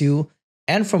drive to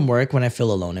and from work when I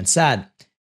feel alone and sad.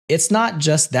 It's not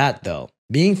just that, though.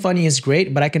 Being funny is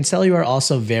great, but I can tell you are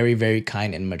also very, very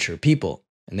kind and mature people."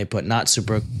 And they put, "Not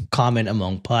super common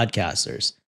among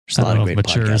podcasters." There's a lot of great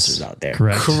podcasters out there.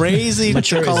 Correct. Crazy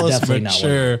Mature to call is us definitely not one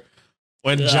of mature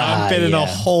when John fit in a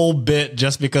whole bit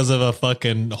just because of a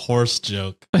fucking horse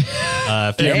joke.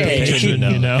 If you're a patron,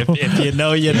 you know. If you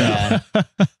know, you know. Yeah.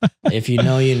 If you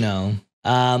know, you know.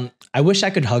 I wish I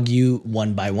could hug you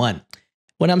one by one.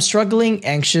 When I'm struggling,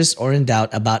 anxious, or in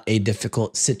doubt about a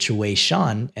difficult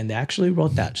situation, and they actually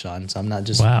wrote that, Sean, so I'm not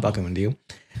just fucking with you.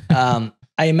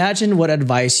 I imagine what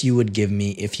advice you would give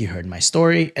me if you heard my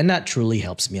story, and that truly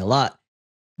helps me a lot.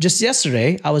 Just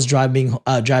yesterday, I was driving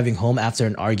home after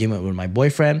an argument with my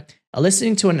boyfriend,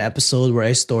 listening to an episode where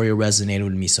a story resonated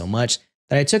with me so much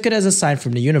that I took it as a sign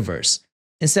from the universe.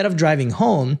 Instead of driving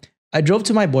home, I drove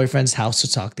to my boyfriend's house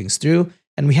to talk things through,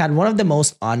 and we had one of the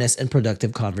most honest and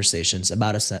productive conversations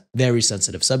about a very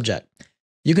sensitive subject.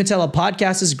 You can tell a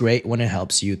podcast is great when it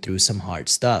helps you through some hard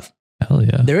stuff. Hell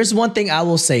yeah. There is one thing I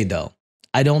will say though.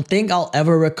 I don't think I'll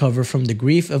ever recover from the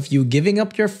grief of you giving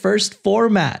up your first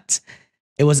format.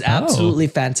 It was absolutely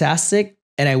fantastic,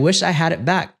 and I wish I had it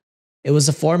back. It was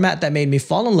a format that made me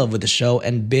fall in love with the show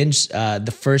and binge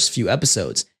the first few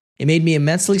episodes. It made me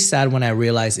immensely sad when I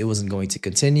realized it wasn't going to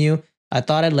continue. I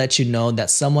thought I'd let you know that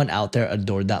someone out there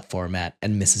adored that format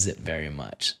and misses it very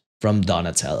much. From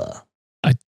Donatella.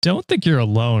 I don't think you're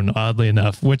alone, oddly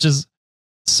enough, which is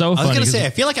so funny. I was going to say, I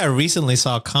feel like I recently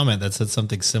saw a comment that said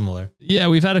something similar. Yeah,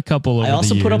 we've had a couple over I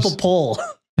also the put up years. a poll.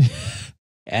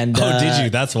 And did you?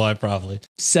 That's why probably.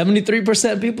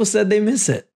 73% people said they miss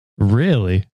it.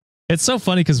 Really? It's so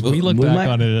funny because we look back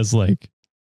on it as like,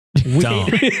 don't.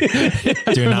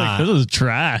 Do not. Like, this is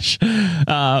trash.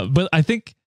 But I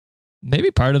think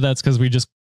maybe part of that's because we just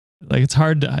like it's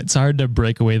hard to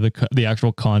break away the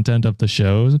actual content of the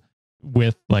shows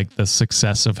with like the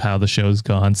success of how the show's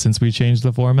gone since we changed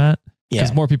the format.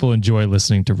 Because more people enjoy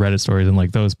listening to Reddit stories and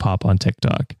like those pop on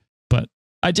TikTok. But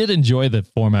I did enjoy the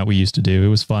format we used to do. It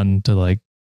was fun to like,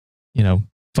 you know,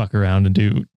 fuck around and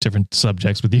do different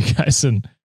subjects with you guys and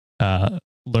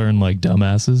learn like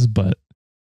dumbasses. But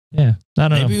yeah, I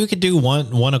don't know. Maybe we could do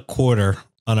one a quarter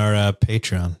on our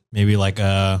Patreon. Maybe like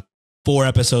 4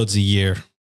 episodes a year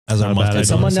as our monthly.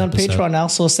 Someone on Patreon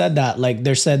also said that. Like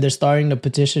they're starting the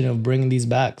petition of bringing these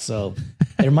back. So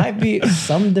there might be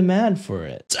some demand for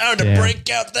it. Time to break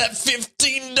out that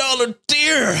 $15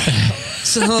 tier.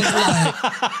 Sounds like.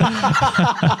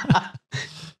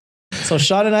 So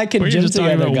Sean and I can gym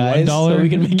together, guys. So we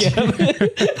can make it.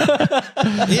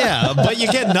 Yeah, but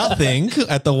you get nothing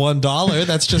at the $1.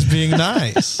 That's just being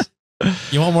nice.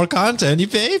 You want more content, you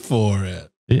pay for it.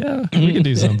 Yeah, we can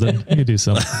do something. We can do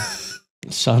something.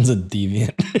 Sean's a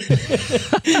deviant.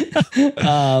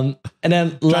 And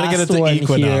then trying to get it to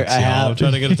Equinox. Here, I'm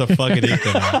trying to get it to fucking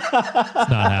Equinox. It's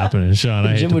not happening, Sean.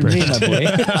 I hate to break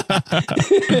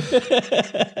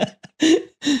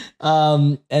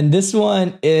it. And this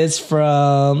one is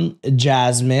from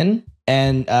Jasmine.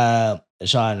 And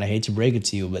Sean, I hate to break it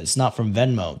to you, but it's not from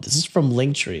Venmo. This is from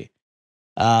Linktree.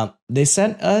 They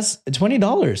sent us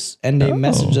 $20 and they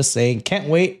messaged us saying, can't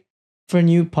wait for a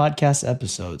new podcast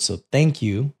episode. So thank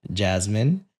you,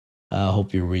 Jasmine.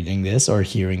 Hope you're reading this or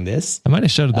hearing this. I might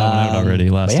have shouted that out already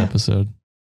last episode,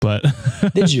 but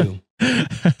did you?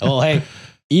 Oh, hey,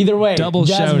 either way, double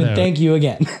Jasmine, shout out. thank you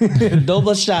again.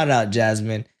 Double shout out,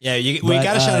 Jasmine. Yeah, we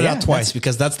got to shout it out twice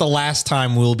because that's the last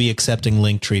time we'll be accepting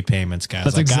Linktree payments, guys.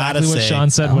 That's exactly what Sean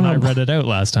said when I read it out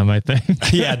last time, I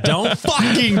think. Yeah, don't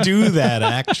fucking do that,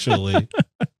 actually.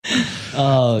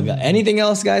 Oh, God. Anything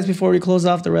else, guys, before we close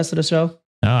off the rest of the show?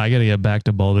 No, I got to get back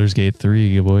to Baldur's Gate 3,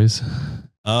 you boys.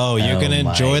 Oh, you're going to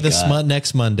enjoy the smut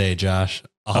next Monday, Josh.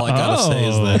 All I got to say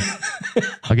is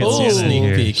that. I'll get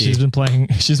sneak peek. She's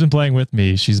been playing with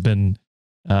me. She's been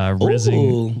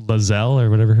rizzing Lazelle or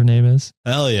whatever her name is.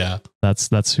 Hell yeah.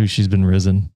 That's who she's been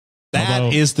rizzing.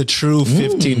 That is the true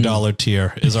 $15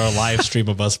 tier is our live stream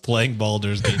of us playing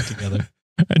Baldur's Gate together.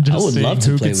 And just I would love to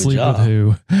who play can with sleep Ja. with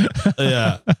who.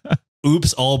 Yeah.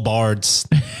 Oops, all bards.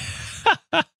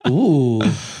 Ooh.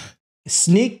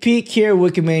 Sneak peek here,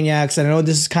 Wikimaniacs. And I know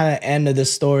this is kind of end of the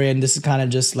story and this is kind of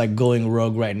just like going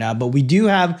rogue right now, but we do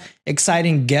have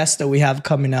exciting guests that we have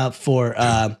coming up for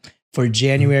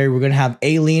January. We're going to have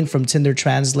Aileen from Tinder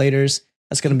Translators.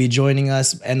 That's going to be joining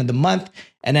us end of the month.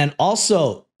 And then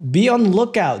also be on the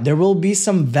lookout. There will be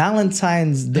some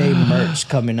Valentine's Day merch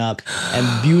coming up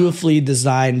and beautifully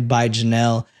designed by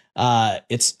Janelle.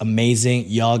 It's amazing.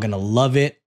 Y'all going to love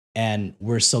it. And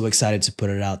we're so excited to put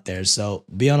it out there. So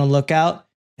be on the lookout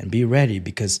and be ready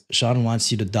because Sean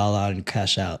wants you to doll out and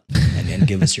cash out and then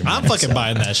give us your money. I'm fucking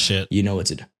buying that shit. You know what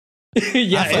to do.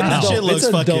 Yeah, that shit looks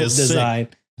fucking dope design.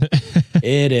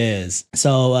 It is.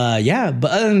 So yeah,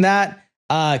 but other than that,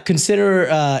 consider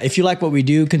if you like what we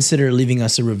do, consider leaving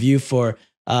us a review for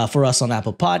for us on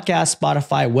Apple Podcasts,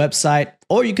 Spotify, website,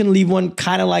 or you can leave one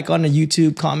kind of like on the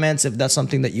YouTube comments if that's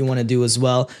something that you want to do as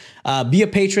well. Be a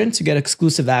patron to get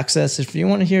exclusive access. If you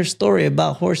want to hear a story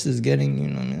about horses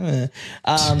getting,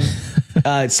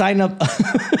 sign up.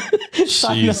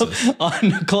 Sign up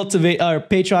on Cultivate or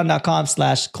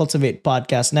patreon.com/Cultivate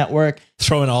Podcast Network.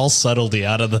 Throwing all subtlety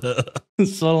out of the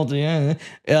subtlety.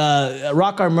 Yeah.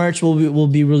 Rock our merch. We'll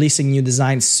be releasing new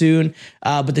designs soon.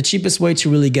 But the cheapest way to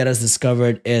really get us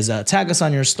discovered is tag us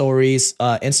on your stories,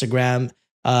 Instagram,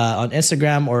 on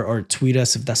Instagram or tweet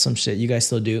us if that's some shit you guys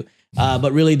still do.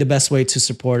 But really the best way to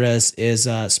support us is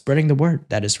spreading the word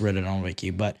that is written on Wiki.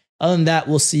 But other than that,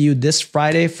 we'll see you this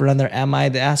Friday for another Am I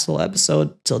the Asshole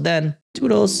episode. Till then,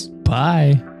 toodles.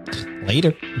 Bye.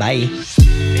 Later. Bye.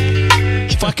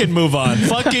 Fucking move on.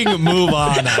 Fucking move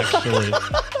on, actually.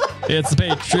 It's the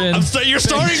patron. You're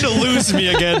starting to lose me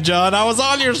again, John. I was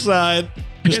on your side.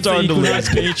 You're starting to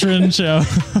lose me. Patron show.